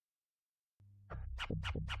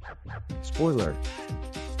Spoiler.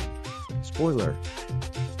 Spoiler.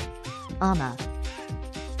 Ama.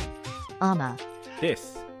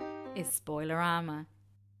 This is Spoilerama.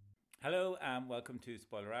 Hello and welcome to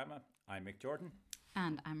Spoilerama. I'm Mick Jordan.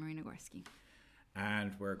 And I'm Marina Gorski.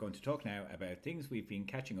 And we're going to talk now about things we've been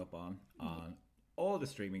catching up on all the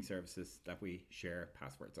streaming services that we share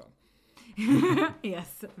passwords on.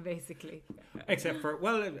 Yes, basically. Except for,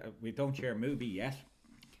 we don't share movie yet,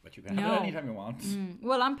 but you can have it anytime you want.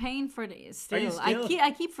 Well, I'm paying for it still. Are you still?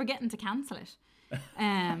 I keep forgetting to cancel it.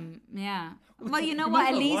 Yeah. Well, you know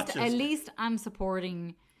what? At least I'm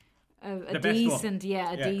supporting a decent,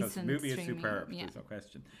 decent movie streaming. is superb. There's no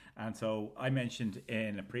question. And so I mentioned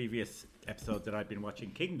in a previous episode that I've been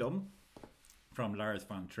watching Kingdom from Lars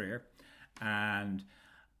von Trier, and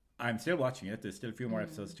I'm still watching it. There's still a few more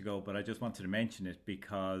episodes to go, but I just wanted to mention it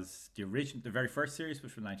because the very first series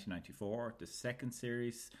was from 1994. The second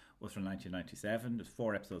series was from 1997. There's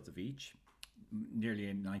 4 episodes of each,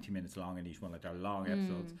 nearly 90 minutes long in each one. Like they're long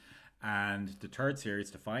episodes. And the third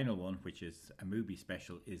series, the final one, which is a movie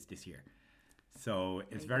special, is this year. So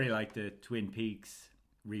it's very like the Twin Peaks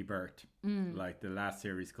rebirth. Like the last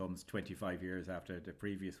series comes 25 years after the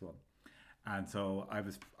previous one. And so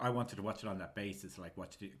I wanted to watch it on that basis, like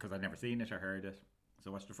because I'd never seen it or heard it. So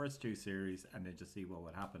I watched the first 2 series and then just see what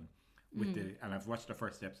would happen with and I've watched the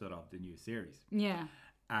first episode of the new series. Yeah.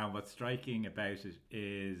 And what's striking about it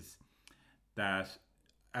is that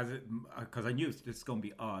because I knew this is going to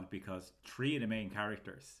be odd because 3 of the main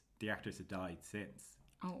characters, the actors had died since,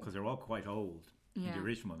 because they're all quite old in the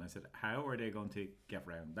original one. I said, how are they going to get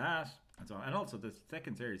around that? And so on. And also the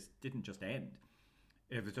second series didn't just end.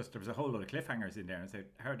 It was just, there was a whole lot of cliffhangers in there, and I said,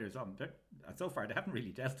 how are they on? And so far they haven't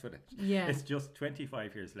really dealt with it. Yeah. It's just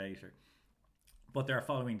 25 years later. But they're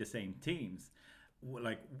following the same themes.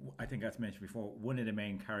 Like, I think as mentioned before, one of the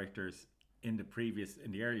main characters in the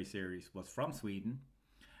early series was from Sweden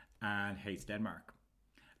and hates Denmark.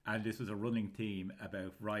 And this was a running theme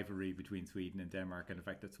about rivalry between Sweden and Denmark, and the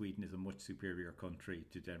fact that Sweden is a much superior country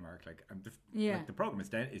to Denmark. Like the program is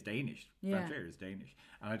Danish. Yeah. Van is Danish.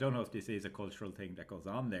 And I don't know if this is a cultural thing that goes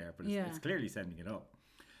on there, but it's clearly sending it up.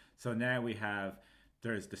 So now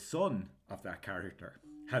there's the son of that character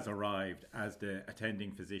has arrived as the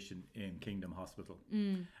attending physician in Kingdom Hospital.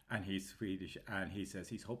 And he's Swedish, and he says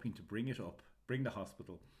he's hoping to bring the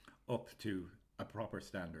hospital up to a proper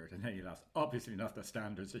standard. And then he laughs, obviously not the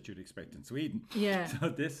standards that you'd expect in Sweden. Yeah. So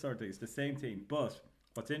this sort of is the same thing. But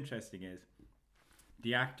what's interesting is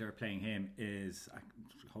the actor playing him is, I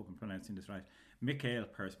hope I'm pronouncing this right, Mikael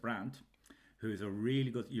Persbrandt, who is a really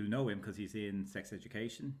good, you'll know him because he's in Sex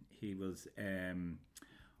Education. He was,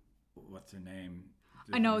 what's her name?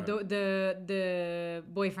 I know, the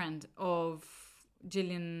boyfriend of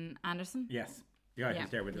Gillian Anderson. Yes. Yeah, he's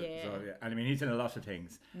there with her. Yeah. So, and I mean, he's in a lot of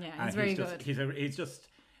things. Yeah, and he's very good. He's just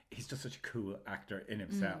such a cool actor in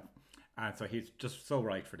himself. And so he's just so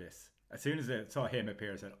right for this. As soon as I saw him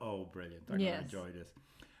appear, I said, oh, brilliant. I'm going to enjoy this.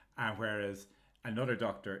 And whereas another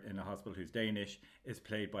doctor in the hospital who's Danish is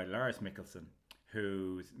played by Lars Mikkelsen,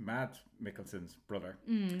 who's Mads Mikkelsen's brother.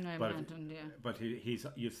 But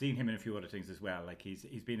you've seen him in a few other things as well. Like he's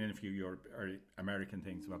been in a few Europe or American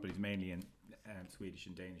things as well, but he's mainly in Swedish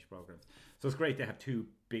and Danish programs. So it's great to have 2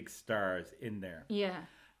 big stars in there. Yeah.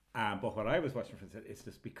 But what I was watching for is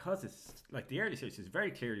just because it's like the early series is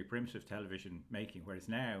very clearly primitive television making, whereas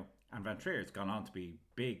now, and Van Trier has gone on to be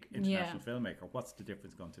big international filmmaker. What's the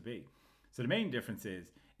difference going to be? So the main difference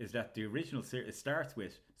is that the original series starts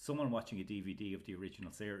with someone watching a DVD of the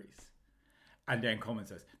original series and then comes and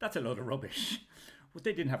says, that's a load of rubbish. Well,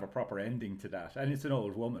 they didn't have a proper ending to that. And it's an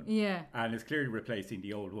old woman. Yeah. And it's clearly replacing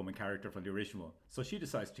the old woman character from the original one. So she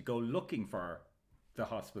decides to go looking for the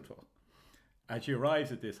hospital. And she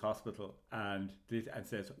arrives at this hospital and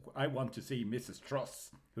says, I want to see Mrs.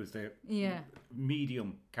 Truss, who's the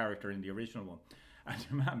medium character in the original one. And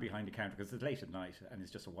the man behind the counter, because it's late at night and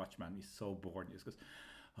he's just a watchman, he's so bored. He just goes,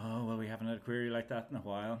 oh, well, we haven't had a query like that in a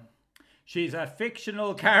while. She's a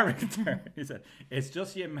fictional character. He said, it's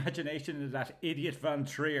just the imagination of that idiot Van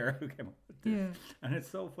Trier who came up with this. Yeah. And it's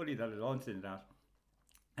so funny that it launches into that.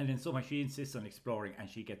 And then somehow she insists on exploring and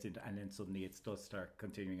she gets into, and then suddenly it does start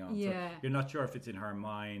continuing on. Yeah. So you're not sure if it's in her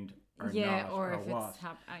mind or not, or if what.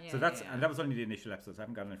 So that's, and that was only the initial episodes. I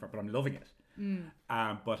haven't gotten any further, but I'm loving it.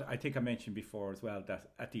 But I think I mentioned before as well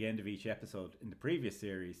that at the end of each episode in the previous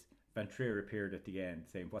series, Van Trier appeared at the end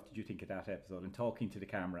saying, what did you think of that episode? And talking to the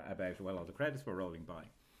camera about, well, all the credits were rolling by.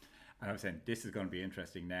 And I was saying, this is going to be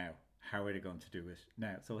interesting now. How are they going to do it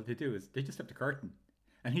now? So what they do is they just have the curtain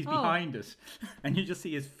and he's behind it, and you just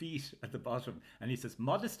see his feet at the bottom, and he says,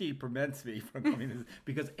 "Modesty prevents me from coming this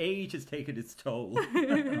because age has taken its toll,"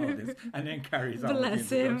 and all this, and then carries on. Bless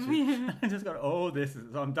him. Yeah. I just go, this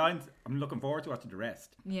is. So I'm dying. I'm looking forward to watching the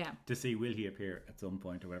rest. Yeah. To see will he appear at some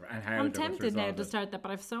point or whatever, and how. I'm tempted now to start that, but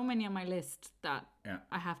I have so many on my list that Yeah.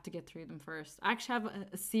 I have to get through them first. I actually have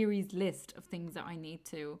a series list of things that I need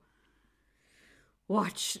to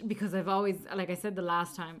watch because I've always, like I said the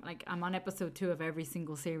last time, like I'm on episode 2 of every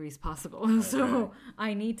single series possible. Okay. So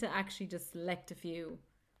I need to actually just select a few,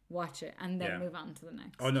 watch it, and then move on to the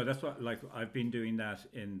next. Oh no, that's what, like, I've been doing that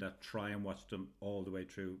in that try and watch them all the way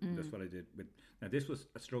through. That's what I did with. Now this was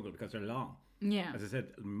a struggle because they're long. Yeah. As I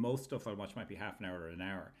said, most stuff I'll watch might be half an hour or an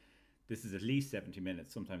hour. This is at least 70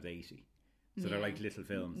 minutes, sometimes 80. So they're like little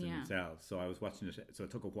films in themselves. So I was watching it. So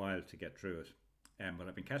it took a while to get through it. But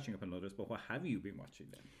I've been catching up on others. But what have you been watching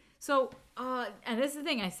then? So, and this is the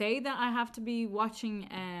thing. I say that I have to be watching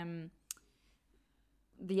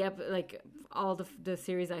all the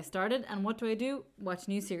series I started. And what do? Watch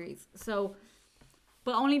new series. So,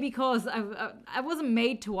 but only because I wasn't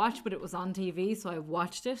made to watch, but it was on TV. So I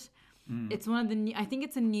watched it. It's one of the I think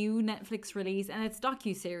it's a new Netflix release. And it's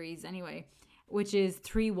docuseries anyway. Which is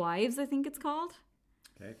 3 Wives, I think it's called.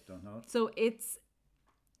 Okay, don't know. So it's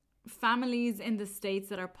families in the States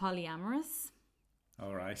that are polyamorous.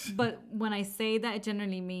 All right. But when I say that, it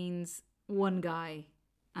generally means 1 guy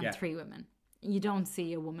and 3 women. You don't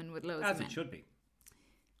see a woman with loads of men. As it should be.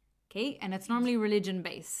 Okay, and it's normally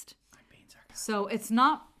religion-based. I'm being sarcastic. So it's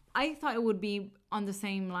not... I thought it would be on the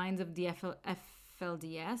same lines of the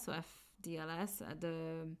FLDS or FDLS,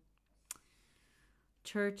 the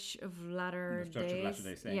Church of Latter-day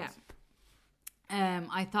Saints. Yeah.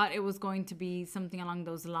 I thought it was going to be something along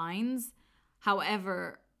those lines.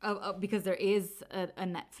 However, because there is a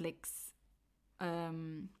Netflix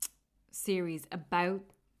series about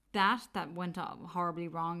that went horribly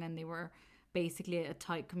wrong, and they were basically a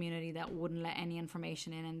tight community that wouldn't let any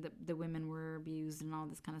information in, and the women were abused and all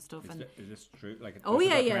this kind of stuff. Is this true? Like,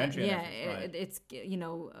 It's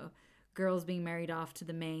girls being married off to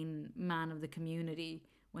the main man of the community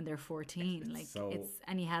when they're 14,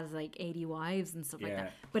 and he has like 80 wives and stuff like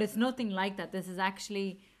that. But it's nothing like that. This is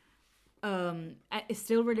actually it's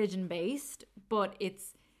still religion based, but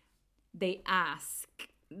they ask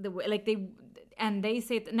they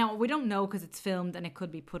say now we don't know because it's filmed and it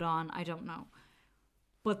could be put on. I don't know,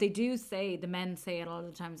 but they do say, the men say it all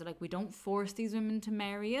the time. They're like, we don't force these women to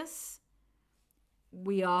marry us.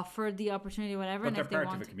 We offer the opportunity, whatever. But they're part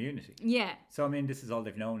of a community. Yeah. So, I mean, this is all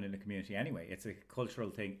they've known in the community anyway. It's a cultural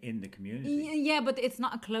thing in the community. Yeah, but it's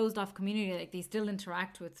not a closed off community. Like, they still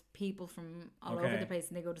interact with people from all over the place,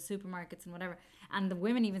 and they go to supermarkets and whatever. And the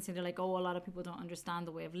women even say, they're like, oh, a lot of people don't understand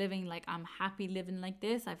the way of living. Like, I'm happy living like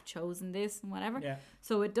this. I've chosen this and whatever. Yeah.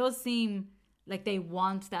 So it does seem like they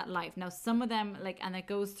want that life. Now, some of them, and it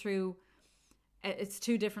goes through... It's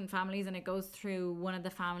 2 different families, and it goes through one of the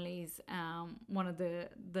families, one of the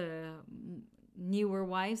newer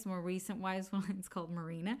wives, more recent wives. One is called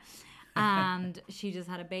Marina, and she just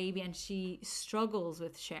had a baby, and she struggles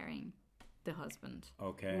with sharing the husband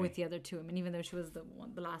with the other 2 women, even though she was the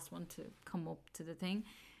last one to come up to the thing,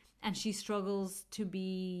 and she struggles to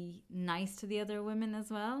be nice to the other women as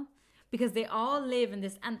well, because they all live in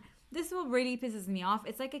this. And this is what really pisses me off.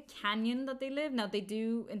 It's like a canyon that they live. Now, they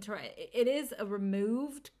do interact. It is a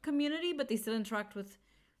removed community, but they still interact with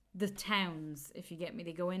the towns, if you get me.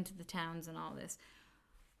 They go into the towns and all this.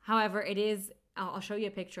 However, it is... I'll show you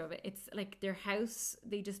a picture of it. It's like their house...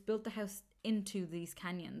 They just built the house into these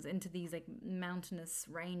canyons, into these like mountainous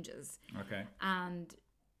ranges. Okay. And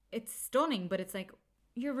it's stunning, but it's like...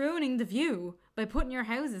 You're ruining the view by putting your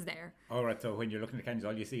houses there. All right, so when you're looking at canyons,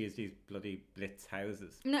 all you see is these bloody blitz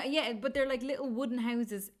houses. No, yeah, but they're like little wooden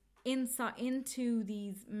houses into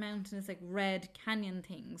these mountainous, like red canyon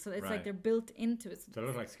things. So it's like they're built into it. So they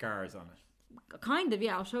look like scars on it. Kind of,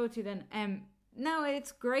 yeah. I'll show it to you then. No,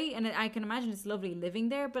 it's great, and I can imagine it's lovely living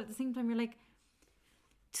there. But at the same time, you're like,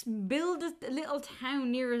 build a little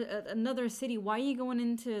town near another city. Why are you going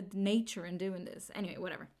into nature and doing this? Anyway,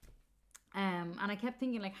 whatever. And I kept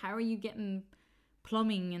thinking, like, how are you getting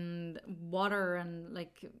plumbing and water and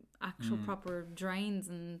like actual proper drains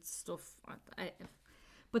and stuff?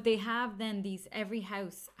 But they have then these, every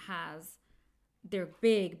house has, they're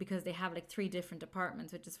big because they have like 3 different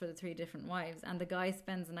apartments, which is for the 3 different wives, and the guy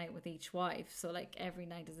spends the night with each wife. So like every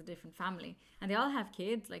night is a different family, and they all have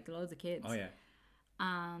kids, like loads of kids. Oh yeah.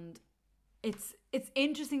 And it's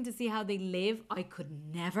interesting to see how they live. I could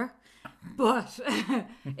never, but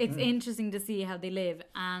it's interesting to see how they live.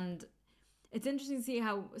 And it's interesting to see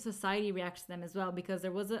how society reacts to them as well, because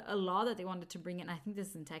there was a law that they wanted to bring in. I think this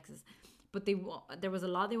is in Texas, but there was a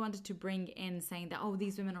law they wanted to bring in saying that, oh,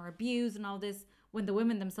 these women are abused and all this, when the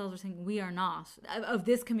women themselves were saying, we are not, of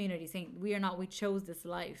this community, saying we are not, we chose this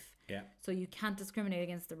life. Yeah. So you can't discriminate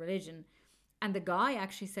against the religion. And the guy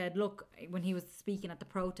actually said, look, when he was speaking at the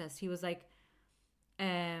protest, he was like,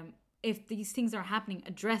 if these things are happening,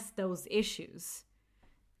 address those issues.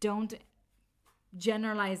 Don't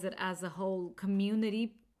generalize it as a whole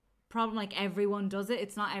community problem, like everyone does it.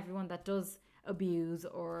 It's not everyone that does abuse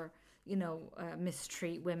or,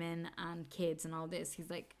 mistreat women and kids and all this. He's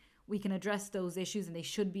like, we can address those issues and they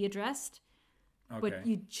should be addressed. Okay. But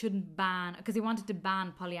you shouldn't ban, because he wanted to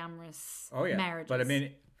ban polyamorous marriages. But I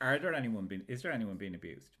mean, is there anyone being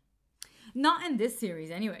abused? Not in this series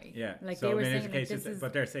anyway. Yeah. Like so, they were saying,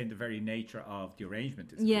 but they're saying the very nature of the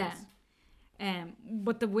arrangement is yeah. abuse.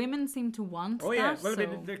 But the women seem to want Oh yeah, that, well, so... I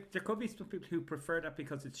mean, there could be some people who prefer that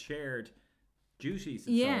because it's shared duties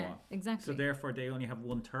and so on. Exactly. So therefore, they only have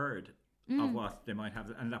 1/3 of what they might have,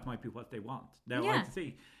 and that might be what they want. Now, I can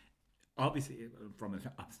see, obviously, from an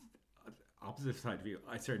opposite side of view,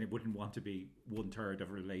 I certainly wouldn't want to be 1/3 of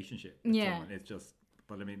a relationship with someone. It's just,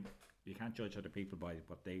 but I mean, you can't judge other people by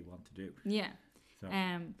what they want to do. Yeah. So.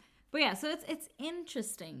 But yeah, so it's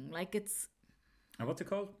interesting. Like it's... And what's it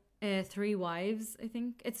called? 3 Wives, I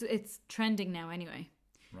think. It's trending now anyway.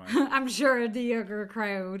 Right. I'm sure the younger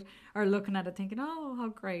crowd are looking at it thinking, oh, how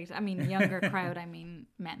great. I mean, younger crowd, I mean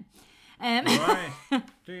men. Right.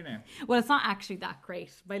 Do you know? Well, it's not actually that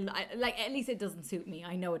great. Like, at least it doesn't suit me.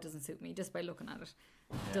 I know it doesn't suit me just by looking at it.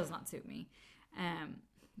 It does not suit me.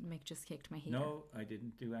 Mick just kicked my heater. No, I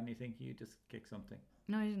didn't do anything. You just kicked something.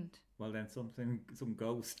 No, I didn't. Well, then some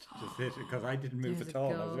ghost just hit it because I didn't move at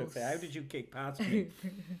all. I was going to say, how did you kick past me?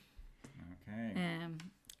 Okay.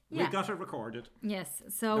 We got it recorded. Yes.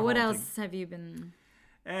 So what else have you been...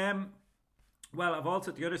 Well, I've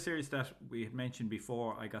also, the other series that we had mentioned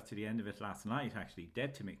before, I got to the end of it last night, actually,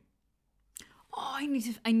 Dead to Me. Oh, I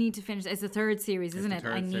need to finish. It's the 3rd series, isn't it?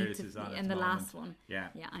 I need to, and the last one. Yeah.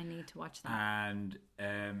 Yeah, I need to watch that. And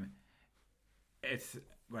it's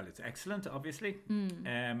excellent, obviously.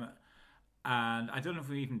 And I don't know if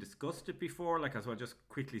we even discussed it before. Like, as I'll just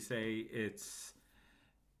quickly say, it's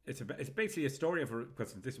basically a story of,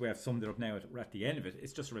 because this way I've summed it up now at the end of it.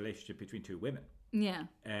 It's just a relationship between 2 women. Yeah.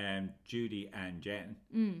 Judy and Jen,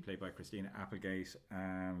 played by Christina Applegate,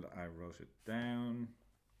 and I wrote it down.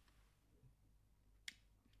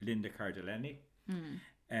 Linda Cardellini.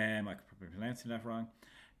 I could probably be pronouncing that wrong.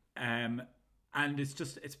 And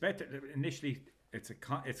it's better. Initially, it's a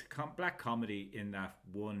black comedy in that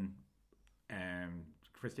one.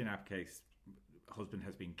 Christina Applegate's husband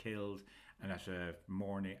has been killed, and at a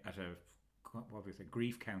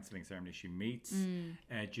grief counselling ceremony, she meets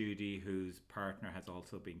Judy, whose partner has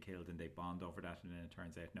also been killed, and they bond over that, and then it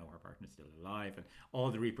turns out no, her partner's still alive, and all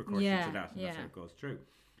the repercussions of that, and that's how it goes through.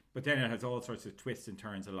 But then it has all sorts of twists and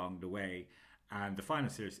turns along the way, and the final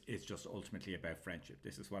series is just ultimately about friendship.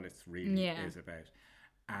 This is what it's really is about,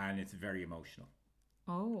 and it's very emotional.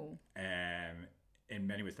 Oh. In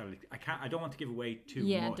many ways, I don't want to give away too much.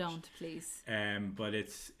 Yeah, don't, please. But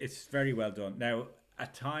it's very well done. Now,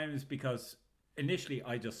 at times, because initially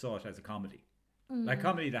I just saw it as a comedy, like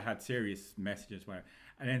comedy that had serious messages,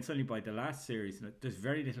 and then suddenly by the last series, there's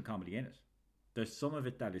very little comedy in it. There's some of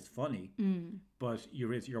it that is funny, but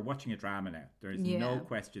you're watching a drama now. There is no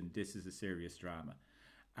question this is a serious drama,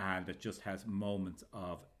 and it just has moments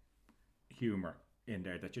of humour in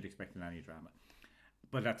there that you'd expect in any drama.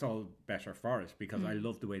 But that's all better for it, because I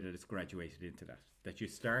love the way that it's graduated into that. That you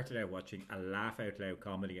started out watching a laugh-out-loud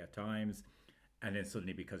comedy at times, and then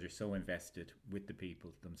suddenly, because you're so invested with the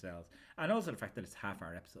people themselves, and also the fact that it's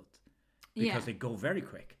half-hour episodes, because they go very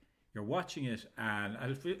quick. You're watching it, and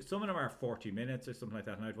some of them are 40 minutes or something like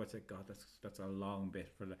that, and I'd watch it, God, that's a long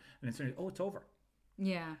bit for that. And then suddenly, it's over.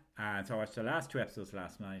 Yeah. And so I watched the last 2 episodes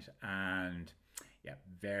last night, and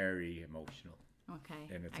very emotional.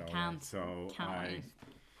 Okay. In its I own can't. way. So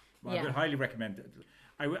I would highly recommend it.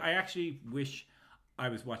 I actually wish I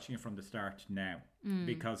was watching it from the start now,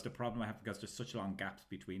 because the problem I have, because there's such long gaps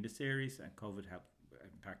between the series, and COVID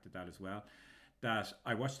impacted that as well, that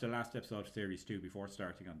I watched the last episode of series 2 before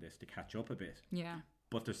starting on this to catch up a bit. Yeah.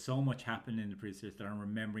 But there's so much happening in the previous series that I'm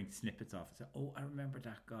remembering snippets of. So, I remember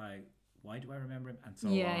that guy. Why do I remember him? And so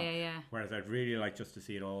on. Yeah. Whereas I'd really like just to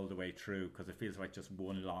see it all the way through, because it feels like just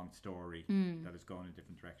one long story that is going in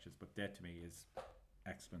different directions. But Dead to Me is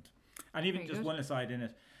excellent. And even just one aside in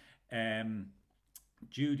it,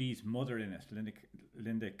 Judy's mother in it,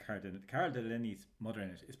 Linda Cardellini's mother in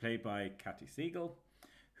it, is played by Kathy Siegel,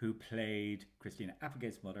 who played Christina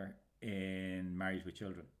Applegate's mother in Married with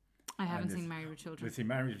Children. I haven't seen Married with Children. But see,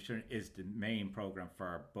 Married with Children is the main program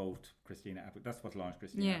for both Christina Applegate. That's what launched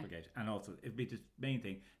Christina Applegate. And also, it'd be the main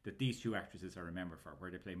thing that these two actresses are remembered for, where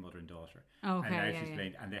they play mother and daughter. Okay, and now she's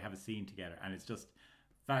playing, and they have a scene together. And it's just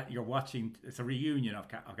that you're watching, it's a reunion of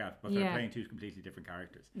cats, but they're playing two completely different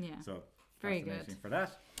characters. Yeah. So, very good good for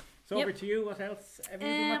that. So over to you. What else have you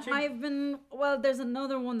been watching? There's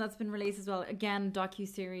another one that's been released as well. Again,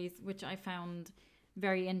 docu-series, which I found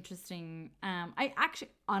very interesting.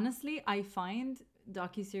 I find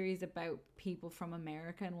docu-series about people from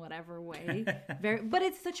America in whatever way but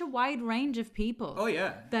it's such a wide range of people. Oh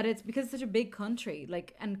yeah. That it's because it's such a big country,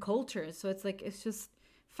 like, and cultures. So it's like, it's just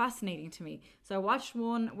fascinating to me. So I watched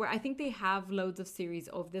one where I think they have loads of series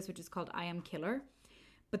of this, which is called I Am Killer.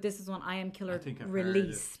 But this is one I Am Killer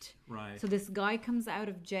released. Right. So this guy comes out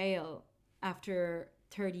of jail after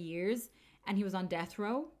 30 years and he was on death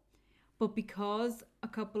row. But because a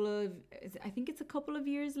couple of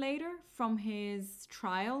years later from his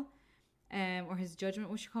trial, or his judgment,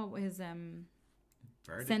 what you call it, his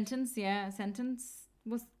sentence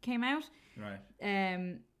came out. Right.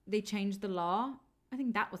 They changed the law. I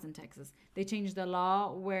think that was in Texas. They changed the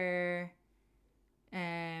law where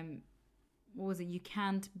what was it? You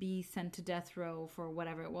can't be sent to death row for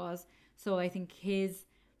whatever it was. So I think his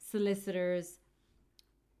solicitors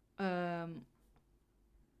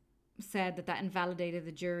said that invalidated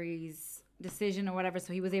the jury's decision or whatever.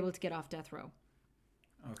 So he was able to get off death row.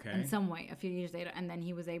 Okay. In some way, a few years later, and then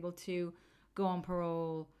he was able to go on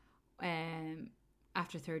parole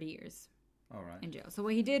after 30 years. All right. In jail. So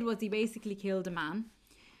what he did was he basically killed a man,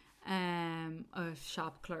 a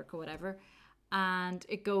shop clerk or whatever. And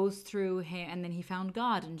it goes through him, and then he found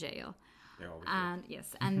God in jail. They always and do.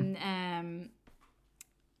 Yes, and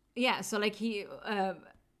so like he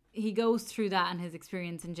goes through that and his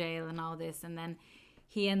experience in jail and all this, and then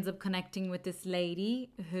he ends up connecting with this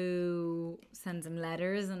lady who sends him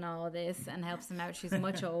letters and all this and helps him out. She's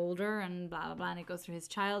much older and blah blah blah. And it goes through his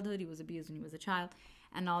childhood. He was abused when he was a child,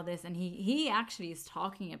 and all this. And he actually is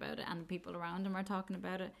talking about it, and people around him are talking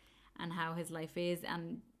about it and how his life is.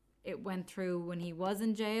 And it went through when he was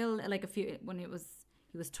in jail,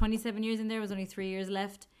 he was 27 years in there. There was only 3 years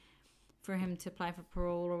left for him to apply for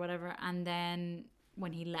parole or whatever. And then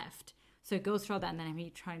when he left, so it goes through all that, and then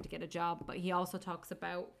him trying to get a job. But he also talks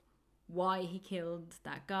about why he killed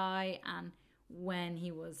that guy, and when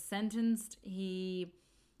he was sentenced, he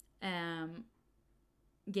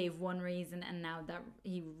gave one reason, and now that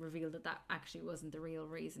he revealed that actually wasn't the real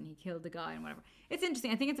reason he killed the guy and whatever. It's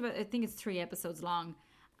interesting. I think it's 3 episodes long.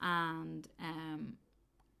 And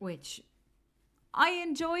which I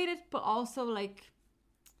enjoyed it, but also like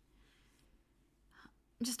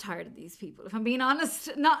I'm just tired of these people, if I'm being honest.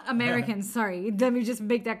 Not Americans, sorry, let me just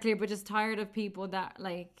make that clear, but just tired of people that,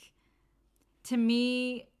 like, to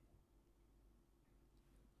me,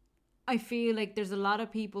 I feel like there's a lot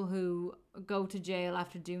of people who go to jail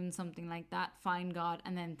after doing something like that, find God,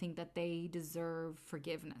 and then think that they deserve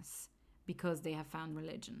forgiveness because they have found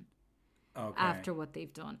religion. Okay. After what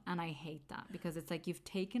they've done. And I hate that, because it's like, you've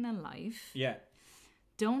taken a life. Yeah.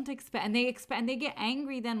 Don't expect, and they get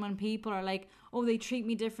angry then when people are like, oh, they treat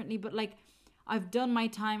me differently, but like, I've done my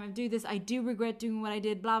time, I've do this, I do regret doing what I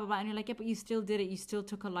did, blah blah blah. And you're like, yeah, but you still did it, you still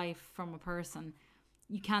took a life from a person.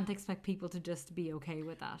 You can't expect people to just be okay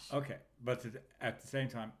with that. Okay, but at the same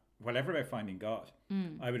time, whatever about finding God,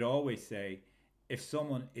 I would always say, if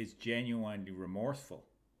someone is genuinely remorseful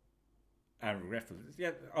and regretful,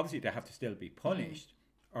 yeah, obviously they have to still be punished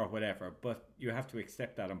or whatever, but you have to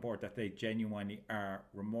accept that on board, that they genuinely are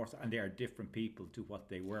remorseful and they are different people to what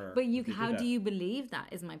they were. But how do you believe that,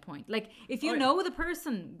 is my point. Like, if you know the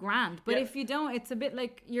person, grand, but if you don't, it's a bit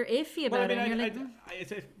like you're iffy about it. And you're like,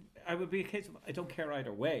 I would be a case of, I don't care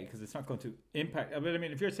either way, because it's not going to impact. But I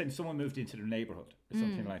mean, if you're saying someone moved into the neighbourhood or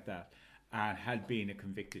something like that and had been a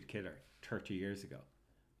convicted killer 30 years ago,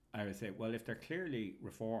 I would say, well, if they're clearly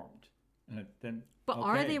reformed, then but okay.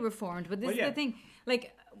 Are they reformed? But this is the thing,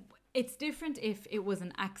 like, it's different if it was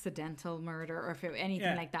an accidental murder or if it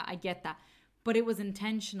anything like that. I get that, but it was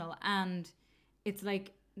intentional, and it's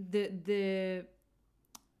like the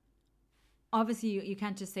obviously you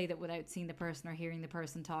can't just say that without seeing the person or hearing the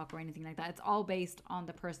person talk or anything like that. It's all based on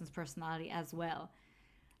the person's personality as well,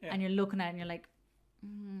 and you're looking at it and you're like,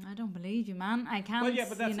 I don't believe you, man. I can't. Well, yeah,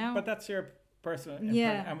 but that's your personal,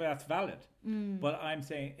 and that's valid. But I'm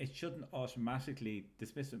saying it shouldn't automatically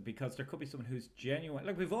dismiss it, because there could be someone who's genuine.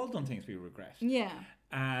 Like, we've all done things we regret. Yeah.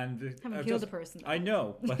 And haven't killed a person. I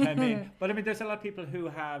know, but I mean, there's a lot of people who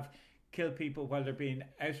have kill people while they're being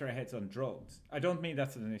out of their heads on drugs. I don't mean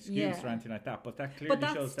that's an excuse or anything like that, but that clearly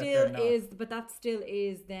shows that they're not. But that still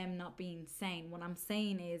is them not being sane. What I'm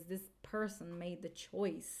saying is this person made the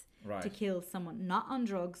choice to kill someone, not on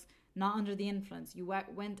drugs, not under the influence. You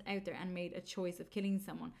went out there and made a choice of killing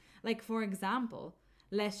someone. Like, for example,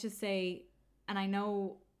 let's just say, and I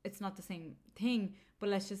know it's not the same thing, but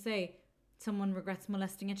let's just say someone regrets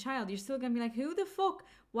molesting a child. You're still going to be like, who the fuck?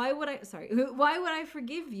 Why would I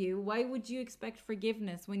forgive you? Why would you expect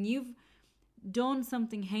forgiveness when you've done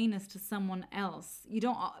something heinous to someone else? You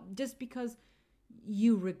don't, just because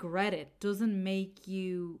you regret it doesn't make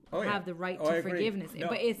you have the right to forgiveness. No.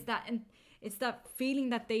 But it's that feeling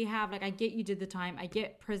that they have, like, I get you did the time. I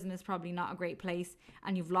get prison is probably not a great place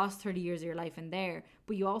and you've lost 30 years of your life in there,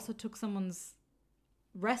 but you also took someone's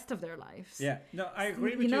rest of their lives. Yeah, no, I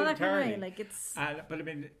agree with you entirely. Like, it's, but I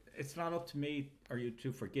mean, it's not up to me or you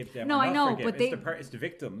to forgive them. No, I know, but it's the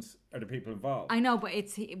victims or the people involved. I know, but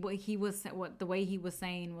the way he was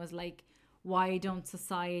saying was like, why don't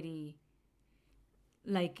society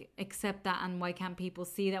like accept that, and why can't people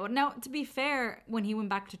see that? Well, now, to be fair, when he went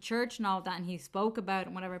back to church and all of that, and he spoke about it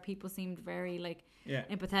and whatever, people seemed very like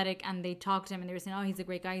empathetic, and they talked to him and they were saying, oh, he's a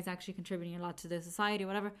great guy, he's actually contributing a lot to the society,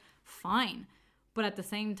 whatever. Fine. But at the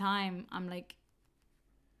same time, I'm like,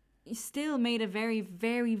 you still made a very,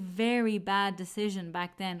 very, very bad decision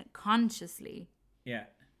back then, consciously. Yeah.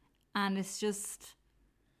 And it's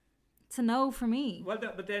a no for me. Well,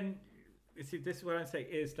 but then, you see, this is what I'm saying,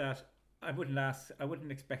 is that I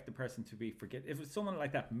wouldn't expect the person to be forget. If it's someone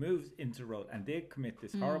like that moves into the road and they commit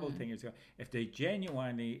this horrible thing, if they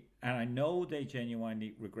genuinely, and I know they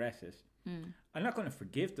genuinely regret it, I'm not going to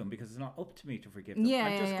forgive them because it's not up to me to forgive them.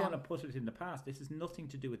 I'm just going to put it in the past. This has nothing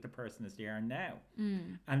to do with the person as they are now.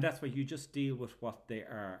 And that's why you just deal with what they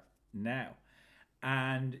are now.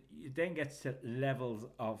 And you then get to levels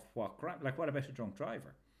of what about a drunk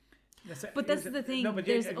driver? But that's the thing. No,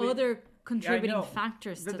 there's other contributing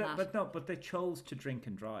factors to that. But they chose to drink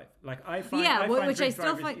and drive. Like, I find, which I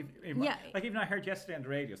still find. Like, even I heard yesterday on the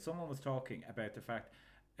radio, someone was talking about the fact,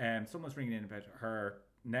 someone was ringing in about her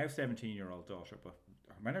now 17-year-old daughter, but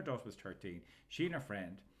when her daughter was 13, she and her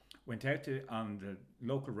friend went out on the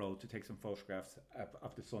local road to take some photographs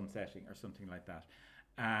of the sun setting or something like that,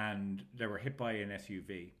 and they were hit by an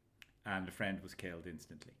SUV, and the friend was killed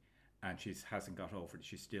instantly. And she hasn't got over it.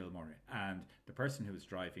 She's still mourning. And the person who was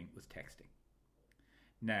driving was texting.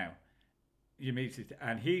 Now,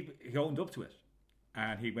 and he owned up to it.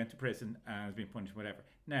 And he went to prison and has been punished, whatever.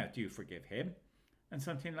 Now, do you forgive him? And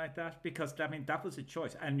something like that? Because, I mean, that was a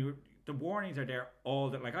choice. And the warnings are there all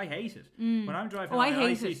that. Like, I hate it. When I'm driving,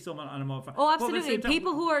 I see someone on a mobile phone. Oh, absolutely.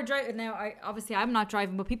 People who are driving, now, obviously I'm not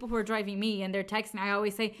driving, but people who are driving me and they're texting, I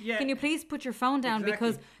always say, can you please put your phone down?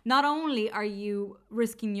 Exactly. Because not only are you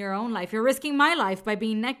risking your own life, you're risking my life by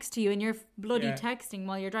being next to you and you're bloody texting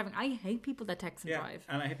while you're driving. I hate people that text and drive.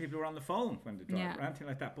 And I hate people who are on the phone when they drive or anything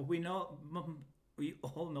like that. But we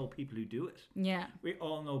all know people who do it. Yeah. We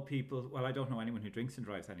all know people. Well, I don't know anyone who drinks and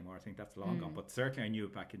drives anymore. I think that's long gone. But certainly I knew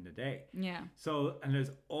it back in the day. Yeah. So, and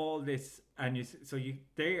there's all this, and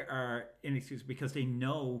they are inexcusable because they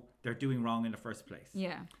know they're doing wrong in the first place.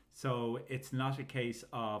 Yeah. So it's not a case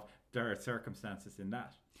of there are circumstances in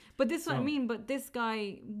that. But this is what I mean. But this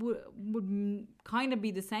guy would kind of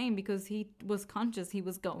be the same because he was conscious he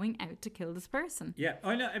was going out to kill this person. Yeah,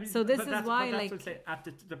 I know. I mean, so this is why, like,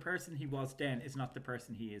 the person he was then is not the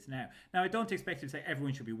person he is now. Now, I don't expect him to say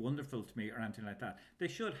everyone should be wonderful to me or anything like that. They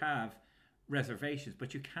should have reservations,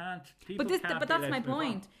 but you can't. But that's my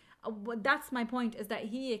point. That's my point. Is that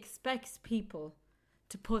he expects people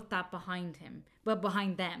to put that behind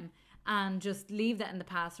them. And just leave that in the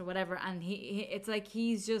past or whatever. And it's like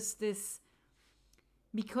he's just this,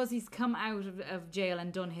 because he's come out of jail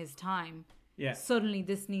and done his time. Yeah. Suddenly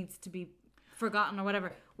this needs to be forgotten or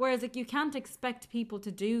whatever. Whereas, like, you can't expect people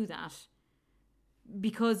to do that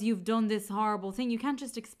because you've done this horrible thing. You can't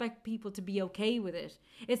just expect people to be okay with it.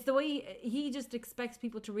 It's the way he just expects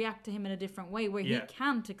people to react to him in a different way, where he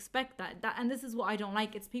can't expect that. And this is what I don't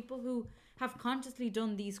like. It's people who have consciously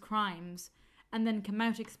done these crimes and then come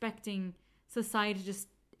out expecting society to just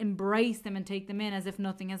embrace them and take them in as if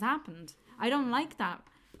nothing has happened. I don't like that.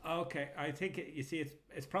 Okay, I think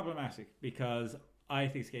it's problematic because I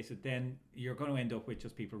think it's a case of then you're going to end up with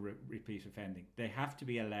just people repeat offending. They have to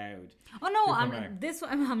be allowed. Oh no,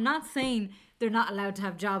 I'm not saying they're not allowed to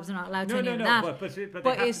have jobs. They're not allowed to any of that. But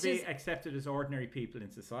they have to be accepted as ordinary people in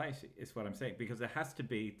society. Is what I'm saying, because it has to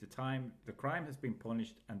be the crime has been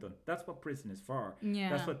punished and done. That's what prison is for.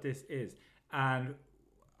 Yeah. That's what this is. And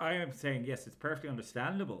I am saying, yes, it's perfectly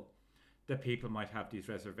understandable that people might have these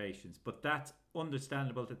reservations, but that's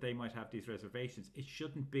understandable that they might have these reservations. It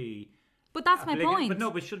shouldn't be. But that's my point. But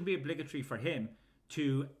no, but it shouldn't be obligatory for him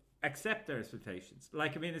to accept their expectations.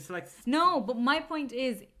 Like, I mean, it's like... No, but my point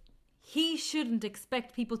is, he shouldn't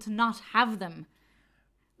expect people to not have them.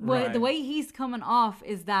 Well, the way he's coming off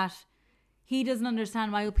is that he doesn't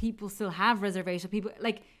understand why people still have reservations. People,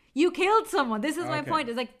 like, you killed someone. This is my point.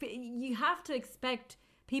 It's like, you have to expect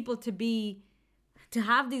people to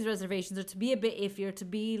have these reservations, or to be a bit iffy, or to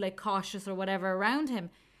be like cautious or whatever around him,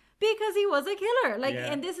 because he was a killer. Like,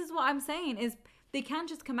 and this is what I'm saying is, they can't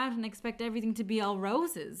just come out and expect everything to be all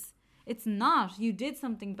roses. It's not. You did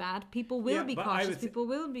something bad. People will be cautious. People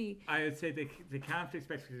will be... I would say they can't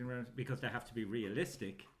expect because they have to be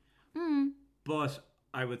realistic. But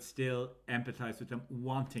I would still empathise with them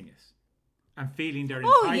wanting it and feeling they're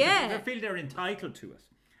entitled. They feel they're entitled to it,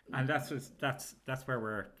 and that's where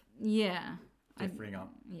we're differing on.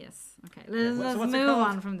 Yes. Okay. Let's move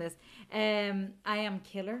on from this. I Am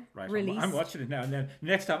Killer. Right. Release. I'm watching it now, and then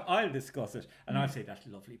next time I'll discuss it, and I'll say that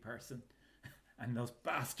lovely person, and those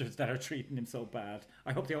bastards that are treating him so bad.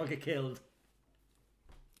 I hope they all get killed.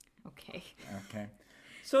 Okay.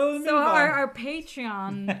 So our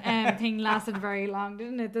Patreon thing lasted very long,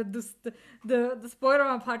 didn't it? The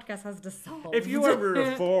Spoilerama podcast has dissolved. If you were a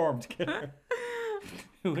reformed killer,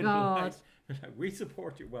 God, we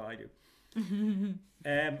support you. Well, I do.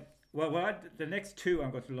 The next two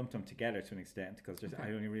I'm going to lump them together to an extent, because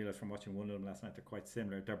I only realised from watching one of them last night they're quite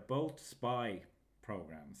similar. They're both spy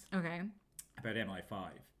programs. Okay. About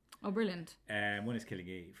MI5. Oh, brilliant. One is Killing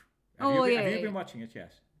Eve. Have you been watching it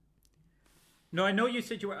yet? No, I know you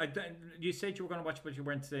said you were. You said you were going to watch it, but you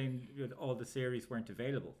weren't saying all the series weren't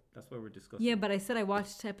available. That's what we're discussing. Yeah, but I said I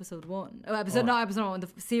watched episode 1. Episode 1, the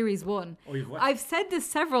series 1. Oh, you've watched. I've said this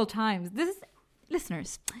several times. This is,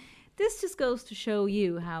 listeners, this just goes to show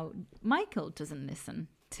you how Michael doesn't listen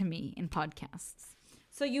to me in podcasts.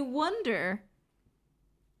 So you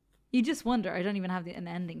just wonder. I don't even have an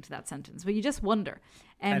ending to that sentence, but you just wonder.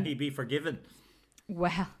 Can he be forgiven?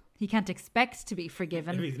 Well, he can't expect to be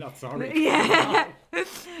forgiven. If he's not sorry. Yeah.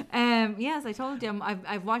 Yes, I told you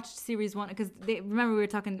I've watched series 1 because remember we were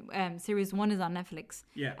talking. Series 1 is on Netflix.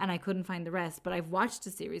 Yeah. And I couldn't find the rest, but I've watched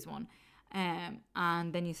the series 1.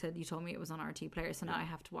 And then you told me it was on RT Player, so now I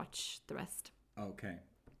have to watch the rest. Okay.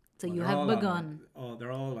 So you have begun.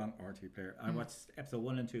 They're all on RT Player. I watched episode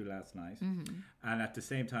 1 and 2 last night, and at the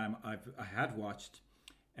same time, I had watched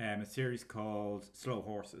a series called Slow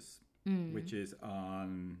Horses, which is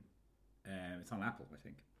on. It's on Apple, I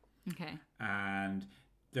think. Okay. And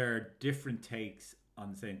there are different takes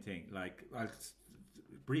on the same thing. Like, I'll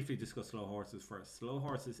briefly discuss Slow Horses first. Slow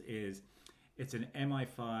Horses it's an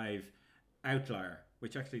MI5 outlier,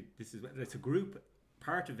 which actually it's a group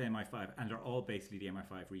part of MI5, and they're all basically the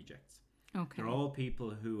MI5 rejects. Okay. They're all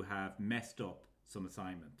people who have messed up some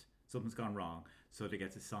assignment. Something's gone wrong, so they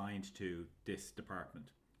get assigned to this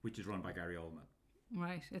department, which is run by Gary Oldman.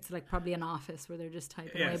 Right, it's like probably an office where they're just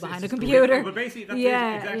typing away behind a computer. But basically,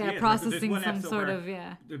 that's exactly processing some sort of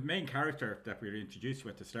The main character that we're introduced to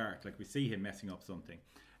at the start, like we see him messing up something,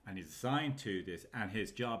 and he's assigned to this, and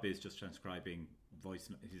his job is just transcribing voice.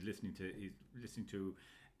 He's listening to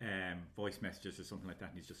voice messages or something like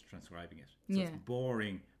that, and he's just transcribing it. So it's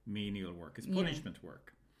boring, menial work. It's punishment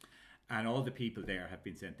work. And all the people there have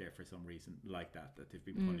been sent there for some reason like that they've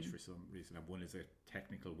been punished for some reason. And one is a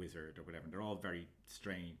technical wizard or whatever. And they're all very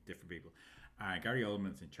strange, different people. Gary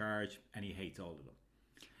Oldman's in charge, and he hates all of them.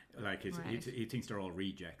 Like, he thinks they're all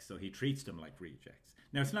rejects, so he treats them like rejects.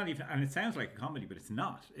 Now, it's not even, and it sounds like a comedy, but it's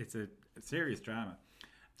not. It's a serious drama.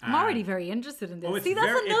 I'm already very interested in this. See,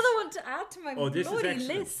 that's another one to add to my bloody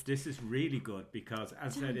list. This is really good because,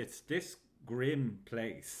 as I said, it's this grim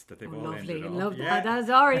place that they've all ended up. Love that. That's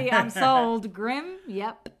already, I'm sold. Grim,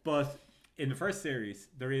 yep. But in the first series,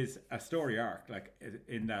 there is a story arc, like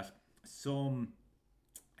in that some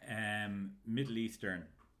Middle Eastern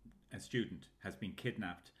student has been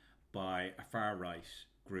kidnapped by a far right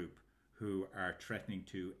group who are threatening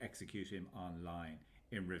to execute him online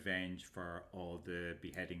in revenge for all the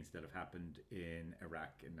beheadings that have happened in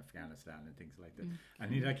Iraq and Afghanistan and things like that.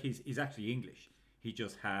 And he's actually English. He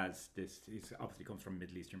just has this. He obviously comes from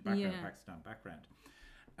Middle Eastern background, Pakistan background,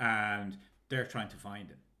 and they're trying to find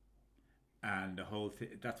him. And the whole thing,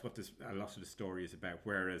 that's what a lot of the story is about.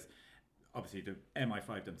 Whereas, obviously, the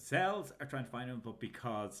MI5 themselves are trying to find him, but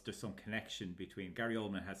because there's some connection between Gary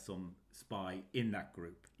Oldman has some spy in that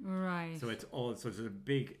group, right? So it's a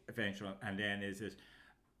big adventure, and then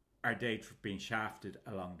are they being shafted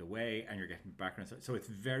along the way, and you're getting background. So it's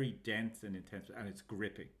very dense and intense, and it's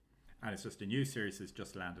gripping. And it's just a new series has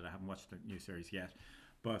just landed. I haven't watched the new series yet,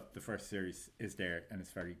 but the first series is there and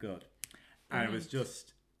it's very good. And it was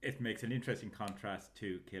just, it makes an interesting contrast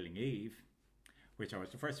to Killing Eve, which I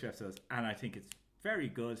watched the first 2 episodes, and I think it's very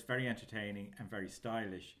good, it's very entertaining and very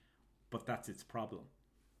stylish, but that's its problem.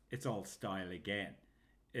 It's all style again.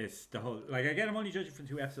 It's the whole, like, again, I'm only judging from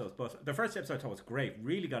 2 episodes, but the first episode I thought was great,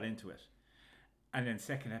 really got into it. And then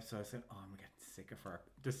second episode I said, oh, I'm getting sick of her.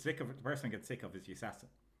 The person I get sick of is the assassin.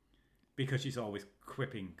 Because she's always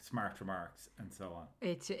quipping smart remarks and so on.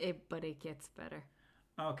 But it gets better.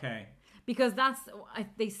 Okay. Because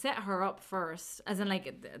they set her up first, as in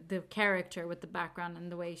like the character with the background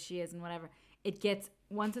and the way she is and whatever. It gets,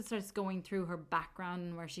 once it starts going through her background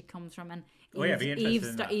and where she comes from, and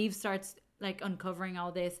Eve starts like uncovering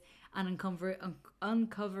all this and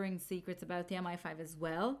uncovering secrets about the MI5 as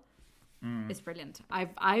well. It's brilliant.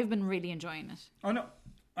 I've been really enjoying it. Oh no,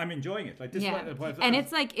 I'm enjoying it. Like this, and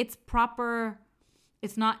it's like it's proper.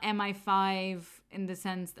 It's not MI5 in the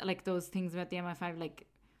sense that, like, those things about the MI5, like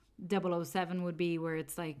 007 would be, where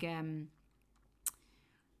it's like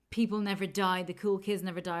people never die, the cool kids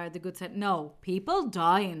never die, or the good side. No, people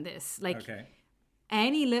die in this. Like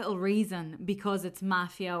any little reason, because it's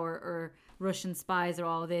mafia or Russian spies or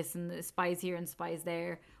all this, and the spies here and spies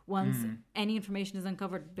there. Once any information is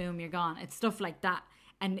uncovered, boom, you're gone. It's stuff like that,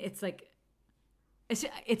 and it's like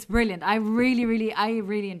it's brilliant. I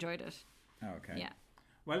really enjoyed it. Okay. Yeah.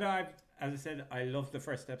 Well, as I said, I loved the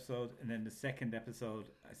first episode, and then the second episode,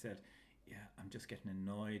 I said, yeah, I'm just getting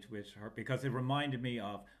annoyed with her because it reminded me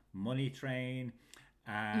of Money Train.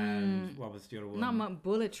 And what was the other one? Not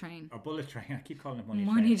Bullet Train. Or Bullet Train. I keep calling it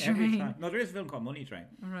Money Train. Every time. No, there is a film called Money Train.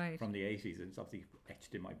 Right. From the 80s. It's obviously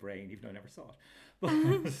etched in my brain, even though I never saw it. But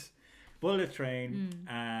Bullet Train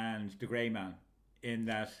and The Grey Man. In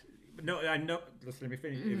that... No, I know... Just let me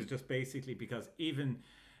finish. It was just basically because even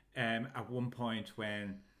at one point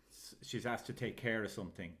when she's asked to take care of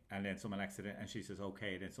something and then and she says,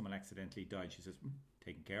 okay, then someone accidentally died. She says,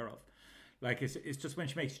 taken care of. Like, it's just when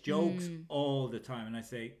she makes jokes all the time. And I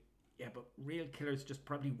say, yeah, but real killers just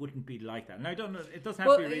probably wouldn't be like that. And I don't know, it doesn't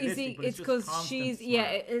have to be realistic, but it's because she's,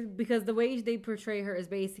 because the way they portray her is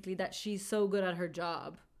basically that she's so good at her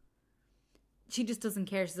job. She just doesn't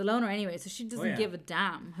care. She's a loner anyway, so she doesn't give a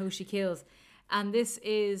damn who she kills. And this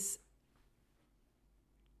is...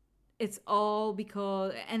 It's all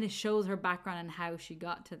because... And it shows her background and how she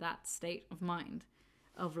got to that state of mind.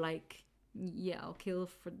 Of like... Yeah, I'll kill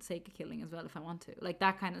for the sake of killing as well if I want to. Like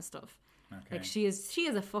that kind of stuff. Okay. Like she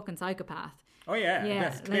is a fucking psychopath. Oh yeah,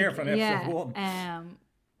 that's clear from episode 1.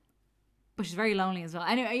 But she's very lonely as well.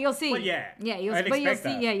 Anyway, you'll see. Well,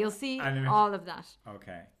 you'll see all of that.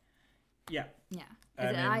 Okay. Yeah. Yeah.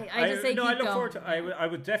 I just say keep I look going. Forward to.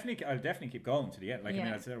 I'll definitely keep going to the end. Like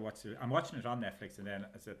I said, I'm watching it on Netflix, and then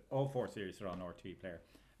I said all 4 series are on RTE Player.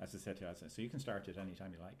 As I said to you, so you can start it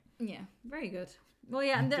anytime you like. Yeah, very good. Well,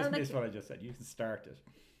 yeah, and just miss what I just said. You can start it.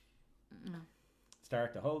 No.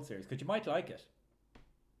 Start the whole series because you might like it.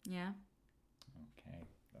 Yeah. Okay,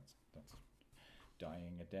 that's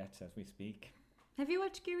dying a death as we speak. Have you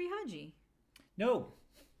watched Giri Haji? No.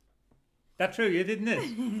 That's true. You didn't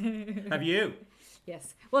it? Have you?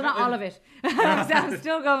 Yes. Well, not all of it. I'm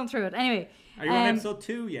still going through it. Anyway. Are you on episode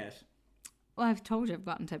 2 yet? Well, I've told you I've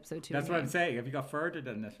gotten to episode 2. That's what I'm saying. Have you got further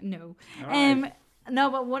than it? No. Right.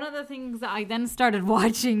 No, but one of the things that I then started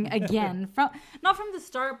watching again, not from the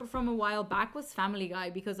start, but from a while back, was Family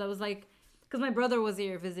Guy, because I was like, because my brother was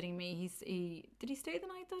here visiting me. Did he stay the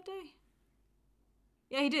night that day?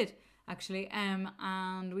 Yeah, he did actually.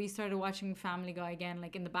 And we started watching Family Guy again,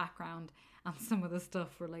 like in the background, and some of the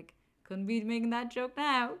stuff were like, couldn't be making that joke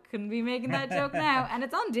now, and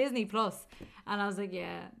it's on Disney Plus, and I was like,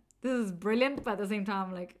 yeah, this is brilliant, but at the same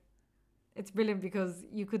time, like, it's brilliant because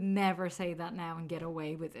you could never say that now and get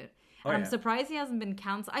away with it. And I'm surprised he hasn't been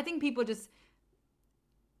cancelled. I think people just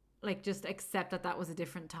accept that was a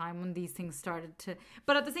different time when these things started to...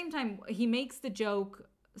 But at the same time, he makes the joke,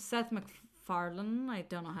 Seth MacFarlane, I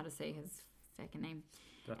don't know how to say his second name.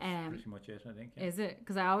 That's pretty much it, I think. Yeah. Is it?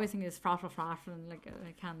 Because I always think it's Frottle, like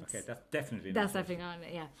I can't... Okay, that's definitely not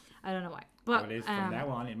it. Yeah. I don't know why. But it is from now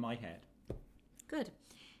on in my head. Good.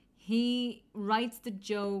 He writes the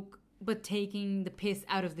joke, but taking the piss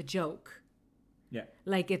out of the joke. Yeah.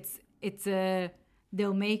 Like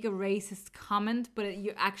they'll make a racist comment, but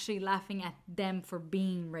you're actually laughing at them for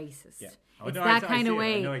being racist. Yeah. It's that kind of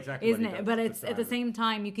way, isn't it? But it's at the same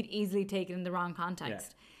time, you could easily take it in the wrong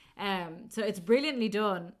context. Yeah. So it's brilliantly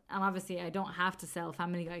done. And obviously I don't have to sell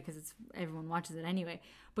Family Guy because everyone watches it anyway.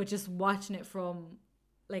 But just watching it from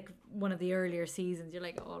like one of the earlier seasons, you're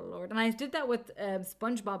like, oh Lord. And I did that with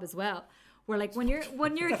SpongeBob as well, Where like when you're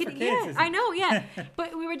a kid, kids, yeah, isn't I it? know, yeah.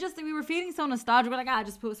 But we were feeling so nostalgic. We're like,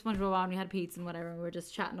 just put SpongeBob on. We had pizza and whatever. And we were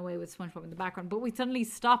just chatting away with SpongeBob in the background. But we suddenly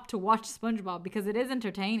stopped to watch SpongeBob because it is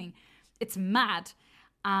entertaining. It's mad,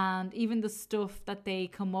 and even the stuff that they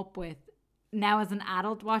come up with now as an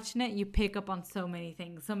adult watching it, you pick up on so many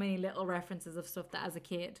things, so many little references of stuff that as a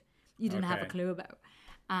kid you didn't have a clue about.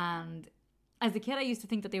 And as a kid, I used to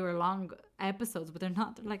think that they were long episodes, but they're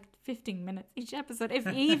not. They're like 15 minutes each episode, if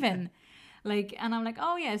even. Like, and I'm like,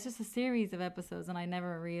 oh yeah, it's just a series of episodes, and I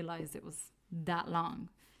never realized it was that long.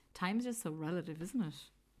 Time's just so relative, isn't it?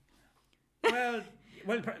 Well,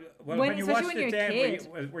 when you watched it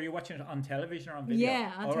then, were you watching it on television or on video?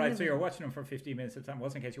 Yeah, on All right, so television. you're watching them for 15 minutes at a time. It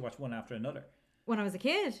wasn't in case you watched one after another. When I was a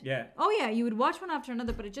kid? Yeah. Oh yeah, you would watch one after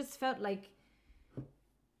another, but it just felt like,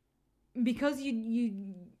 because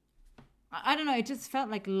you I don't know, it just felt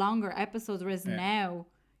like longer episodes, whereas now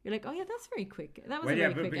you're like, oh yeah, that's very quick. That was a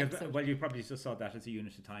very quick episode. Well, you probably just saw that as a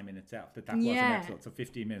unit of time in itself, that was an episode, so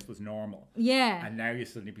 15 minutes was normal. Yeah. And now you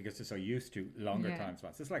suddenly, because you're so used to longer time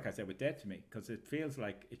slots, it's like I said with Dead to Me, because it feels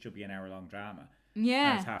like it should be an hour-long drama.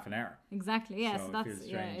 Yeah. And it's half an hour. Exactly, yeah, So so it that's, feels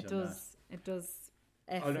yeah, strange it on does, it does.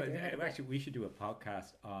 Oh, no, actually, we should do a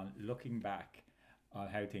podcast on looking back on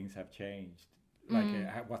how things have changed, like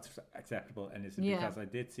what's acceptable and isn't. Yeah. Because I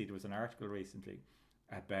did see there was an article recently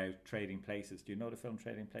about Trading Places. Do you know the film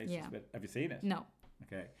Trading Places? Yeah. Have you seen it? No.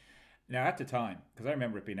 Okay. Now at the time, because I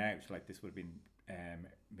remember it being out, like this would have been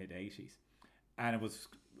mid-80s, and it was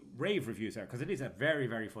rave reviews out, because it is a very,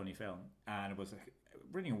 very funny film, and it was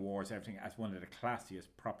winning awards, everything, as one of the classiest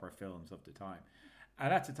proper films of the time.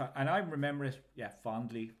 And at the time, and I remember it,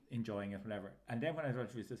 fondly enjoying it, whatever. And then when I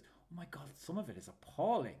watched it, says, oh my God, some of it is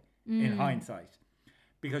appalling in hindsight,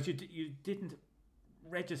 because you didn't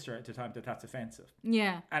register at the time that that's offensive.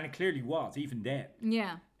 Yeah. And it clearly was, even then.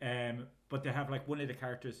 Yeah. But they have, like, one of the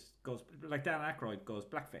characters goes, like Dan Aykroyd goes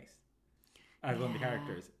blackface as one of the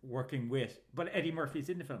characters, working with, but Eddie Murphy's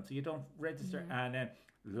in the film, so you don't register. And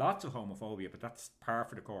lots of homophobia, but that's par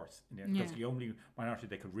for the course, because the only minority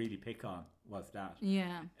they could really pick on was that.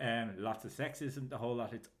 Yeah. Lots of sexism, the whole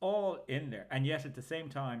lot. It's all in there, and yet at the same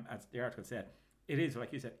time, as the article said, it is,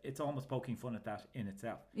 like you said, it's almost poking fun at that in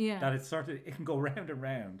itself. Yeah. That it's sort of, it can go round and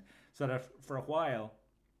round, so that for a while,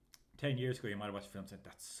 10 years ago, you might have watched a film and said,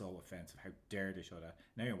 that's so offensive, how dare they show that.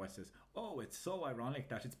 Now you watch this, oh, it's so ironic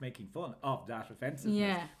that it's making fun of that offensiveness.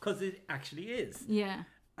 Yeah. Because it actually is. Yeah.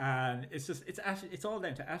 And it's just, it's all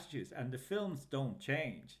down to attitudes, and the films don't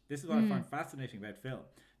change. This is what I find fascinating about film.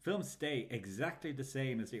 Films stay exactly the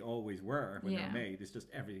same as they always were when they're made. It's just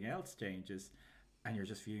everything else changes, and you're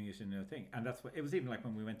just viewing it in another thing. And that's what it was. Even like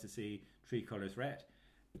when we went to see Three Colours Red,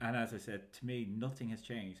 and as I said, to me nothing has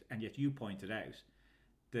changed, and yet you pointed out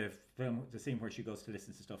the film, the scene where she goes to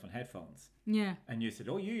listen to stuff on headphones. Yeah. And you said,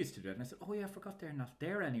 oh, you used to do it. And I said, oh yeah, I forgot they're not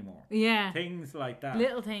there anymore. Yeah. Things like that.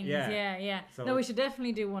 Little things, yeah. So, no, we should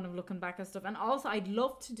definitely do one of looking back at stuff. And also, I'd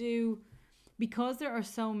love to do, because there are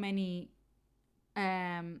so many,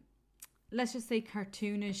 let's just say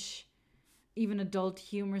cartoonish, even adult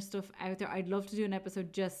humor stuff out there. I'd love to do an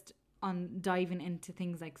episode just on diving into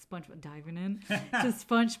things like SpongeBob, to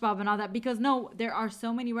SpongeBob and all that. Because no, there are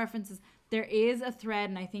so many references. There is a thread,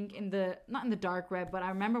 and I think not in the dark web, but I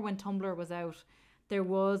remember when Tumblr was out, there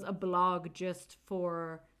was a blog just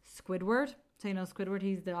for Squidward. So you know Squidward,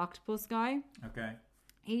 he's the octopus guy. Okay.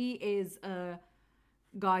 He is a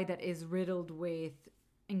guy that is riddled with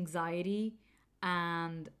anxiety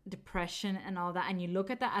and depression and all that. And you look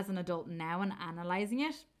at that as an adult now and analysing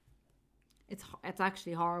it, it's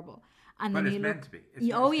actually horrible. And But then it's you meant look, to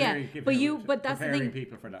be. oh yeah, but that's the preparing thing.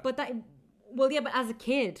 people for that. But that. Well, yeah, but as a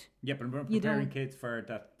kid. Yeah, but we're preparing kids for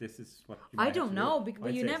that. This is what you I might don't have to know. do. But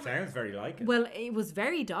I'd you say never. It sounds very like it. Well, it was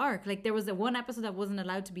very dark. Like there was one episode that wasn't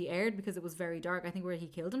allowed to be aired because it was very dark. I think where he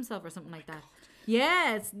killed himself or something like that.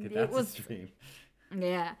 Yeah, it was. Extreme.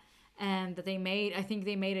 Yeah, and that they made. I think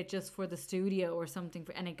they made it just for the studio or something,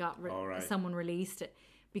 and it got someone released it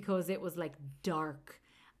because it was like dark,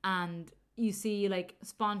 and you see like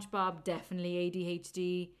SpongeBob definitely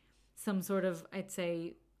ADHD, some sort of, I'd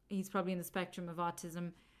say. He's probably in the spectrum of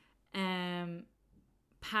autism.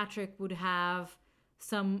 Patrick would have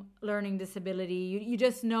some learning disability. You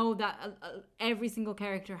just know that every single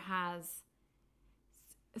character has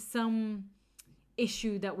some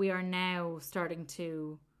issue that we are now starting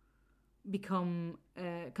to come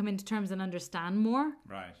into terms and understand more.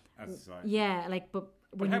 Right. That's right. Yeah, like but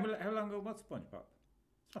how long ago was SpongeBob?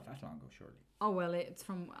 It's not that long ago, surely. Oh, well, it's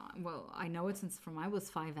from, I know it since from I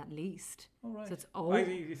was 5 at least. Oh, right. So it's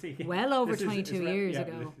you see, well over 22 years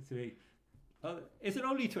ago. Is it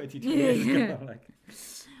only 22 years ago? Like,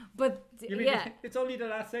 But You mean yeah, it's only the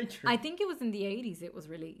last century? I think it was in the 80s it was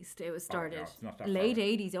released. It was started. no, it's not that late far.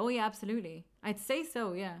 80s. Oh yeah, absolutely. I'd say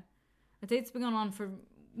so, yeah. I'd say it's been going on for,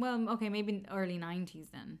 well, okay, maybe early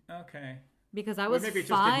 90s then. Okay. Because I was maybe it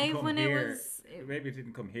just didn't 5 come when here. it was... Maybe it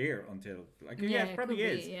didn't come here until... Like, Yeah, it it probably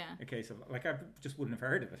could is. be, yeah. A case of... Like, I just wouldn't have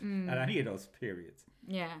heard of it at any of those periods.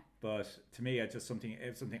 Yeah. But to me, it's just something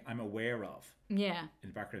I'm aware of Yeah. in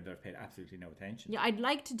the background that I've paid absolutely no attention. Yeah, I'd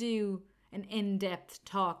like to do an in-depth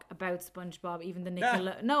talk about SpongeBob, even the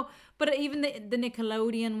No, but even the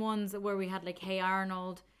Nickelodeon ones where we had like Hey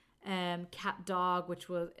Arnold, Cat Dog, which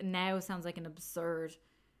was now sounds like an absurd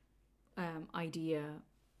idea.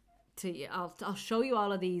 I'll show you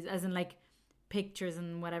all of these as in like pictures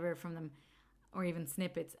and whatever from them, or even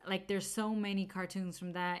snippets. Like there's so many cartoons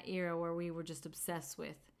from that era where we were just obsessed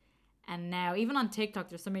with. And now, even on TikTok,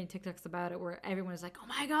 there's so many TikToks about it where everyone is like, oh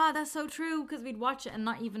my God, that's so true. Because we'd watch it and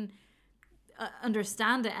not even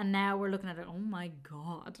understand it. And now we're looking at it, oh my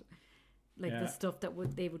God. Like the stuff that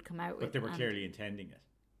they would come out with. But they were clearly intending it.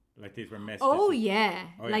 Like these were messages. Oh, yeah.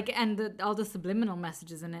 Oh, like, yeah. and all the subliminal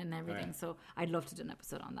messages in it and everything. Yeah. So I'd love to do an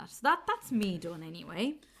episode on that. So that's me done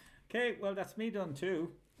anyway. Okay, well, that's me done too.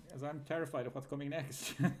 As I'm terrified of what's coming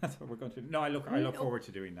next. That's what we're going to do. No, I look forward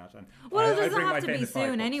to doing that. And Well, it I doesn't bring my have to be famous 5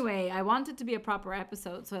 soon books. anyway. I want it to be a proper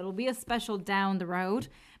episode, so it'll be a special down the road.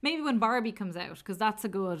 Maybe when Barbie comes out, because that's a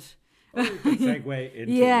good... Oh, you can segue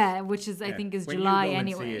into yeah, which is I Yeah. think is When July you go and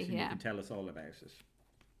anyway. see it and Yeah. you can tell us all about it.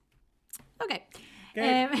 Okay.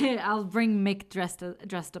 Okay. I'll bring Mick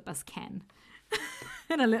dressed up as Ken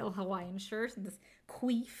in a little Hawaiian shirt and this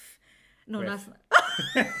queef. No, Queef. that's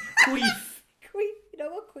not. Queef. Queef. You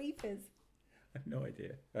know what queef is? I have no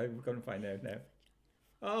idea. I'm going to find out now.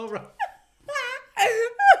 Oh, right.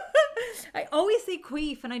 I always say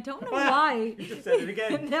queef and I don't know why. You just said it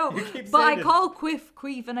again. No, You keep but I saying it. call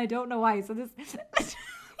queef and I don't know why. So this.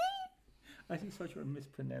 I think such a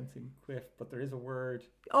mispronouncing quiff, but there is a word.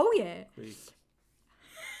 Oh yeah. Queef.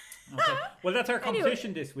 Okay. Well, that's our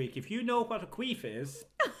competition this week. If you know what a queef is,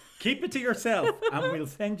 keep it to yourself, and we'll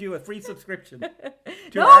send you a free subscription to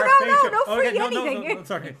No, our no, Patreon. no free no, anything.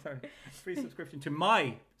 sorry. Free subscription to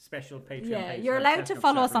my special Patreon Yeah, page. you're I'll allowed set to up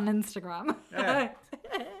follow us separate. on Instagram. Yeah.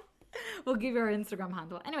 We'll give you our Instagram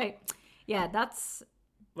handle. Anyway, yeah, that's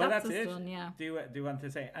That's us it. done, yeah. Do you want to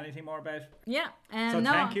say anything more about? Yeah. So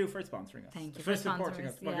no. thank you for sponsoring us. Thank you for supporting sponsoring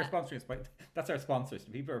us. us, Well, yeah. you're sponsoring us, but that's our sponsors.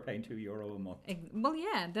 The people are paying €2 a month. Well,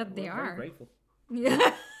 yeah, that they We're very are. grateful.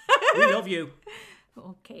 Yeah. We love you.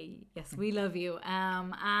 Okay. Yes, we love you.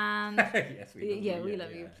 And Yes, we love you. we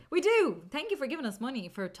love you. We do. Thank you for giving us money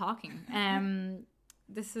for talking.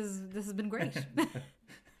 This has been great.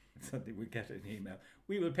 So we get an email.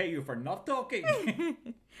 We will pay you for not talking.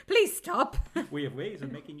 Please stop. We have ways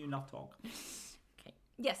of making you not talk. Okay.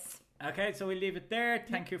 Yes. Okay, so we'll leave it there.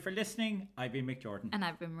 Thank you for listening. I've been Mick Jordan. And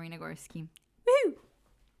I've been Marina Gorski. Woo!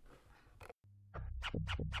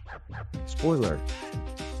 Spoiler.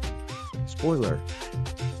 Spoiler.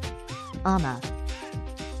 Ama.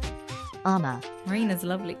 Marina's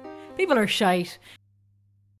lovely. People are shite.